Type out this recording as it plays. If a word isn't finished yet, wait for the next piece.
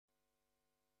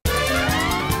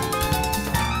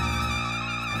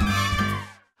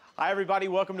Hi, everybody.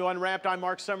 Welcome to Unwrapped. I'm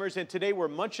Mark Summers, and today we're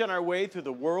munching our way through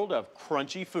the world of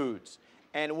crunchy foods.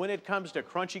 And when it comes to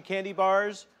crunchy candy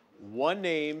bars, one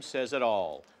name says it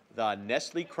all, the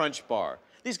Nestle Crunch Bar.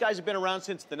 These guys have been around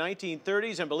since the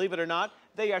 1930s, and believe it or not,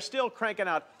 they are still cranking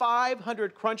out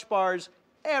 500 crunch bars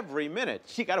every minute.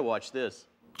 You gotta watch this.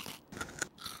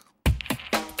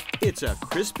 It's a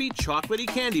crispy, chocolatey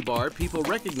candy bar people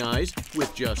recognize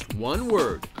with just one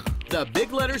word. The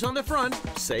big letters on the front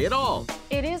say it all.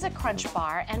 It is a crunch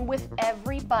bar, and with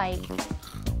every bite,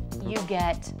 you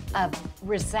get a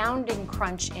resounding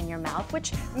crunch in your mouth,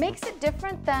 which makes it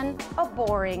different than a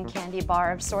boring candy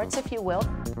bar of sorts, if you will.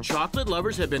 Chocolate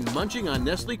lovers have been munching on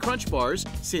Nestle Crunch Bars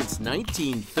since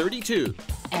 1932.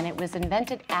 And it was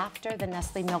invented after the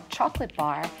Nestle Milk Chocolate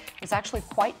Bar was actually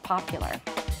quite popular.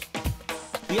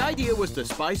 The idea was to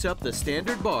spice up the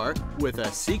standard bar with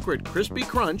a secret crispy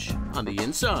crunch on the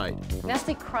inside.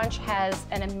 Nestle Crunch has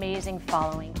an amazing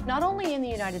following, not only in the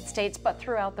United States, but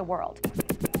throughout the world.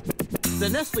 The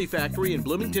Nestle factory in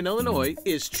Bloomington, Illinois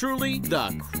is truly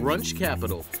the crunch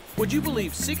capital. Would you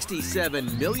believe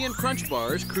 67 million crunch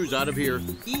bars cruise out of here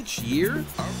each year?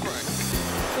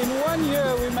 In 1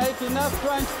 year, we make enough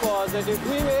crunch bars that if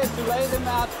we were to lay them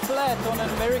out flat on an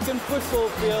American football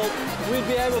field, we'd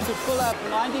be able to fill up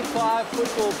 95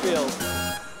 football fields.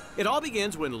 It all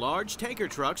begins when large tanker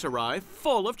trucks arrive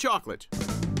full of chocolate.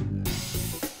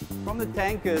 From the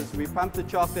tankers, we pump the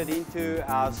chocolate into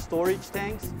our storage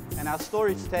tanks, and our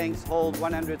storage tanks hold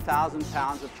 100,000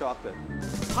 pounds of chocolate.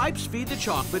 Pipes feed the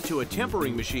chocolate to a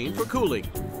tempering machine for cooling.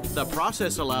 The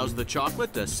process allows the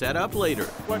chocolate to set up later.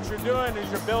 What you're doing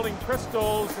is you're building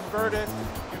crystals, convert it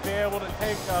to be able to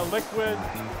take a liquid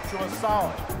to a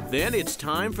solid. Then it's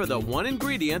time for the one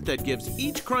ingredient that gives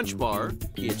each crunch bar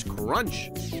its crunch.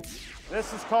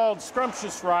 This is called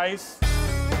scrumptious rice.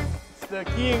 It's the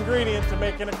key ingredient to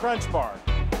making a crunch bar.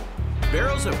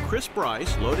 Barrels of crisp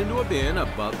rice load into a bin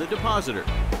above the depositor.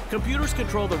 Computers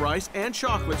control the rice and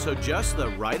chocolate so just the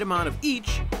right amount of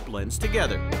each blends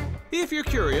together. If you're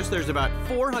curious, there's about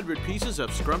 400 pieces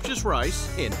of scrumptious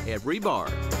rice in every bar.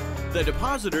 The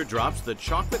depositor drops the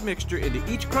chocolate mixture into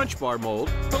each crunch bar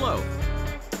mold below.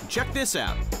 Check this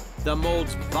out. The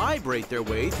molds vibrate their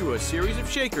way through a series of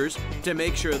shakers to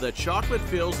make sure the chocolate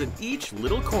fills in each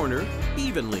little corner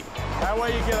evenly. That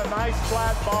way you get a nice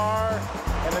flat bar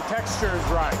and the texture is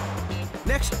right.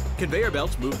 Next, conveyor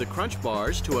belts move the crunch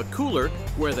bars to a cooler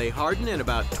where they harden in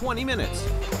about 20 minutes.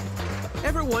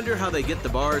 Ever wonder how they get the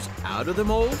bars out of the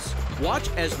molds? Watch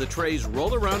as the trays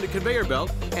roll around a conveyor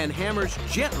belt and hammers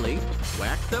gently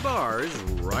whack the bars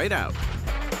right out.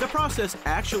 The process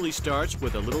actually starts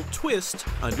with a little twist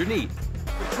underneath.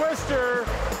 The twister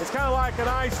is kind of like an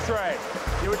ice tray.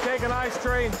 You would take an ice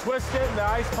tray and twist it and the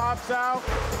ice pops out.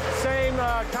 Same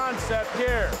concept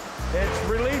here. It's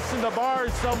releasing the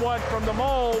bars somewhat from the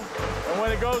mold, and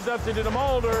when it goes up to the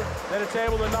demolder, then it's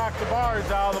able to knock the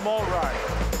bars out of the mold right.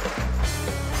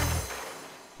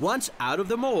 Once out of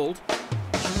the mold,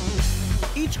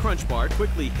 each crunch bar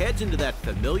quickly heads into that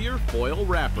familiar foil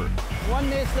wrapper. One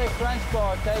Nestle Crunch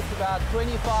Bar takes about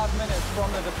 25 minutes from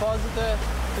the depositor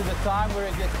to the time where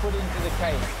it gets put into the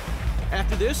case.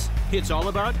 After this, it's all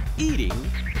about eating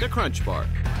the crunch bar.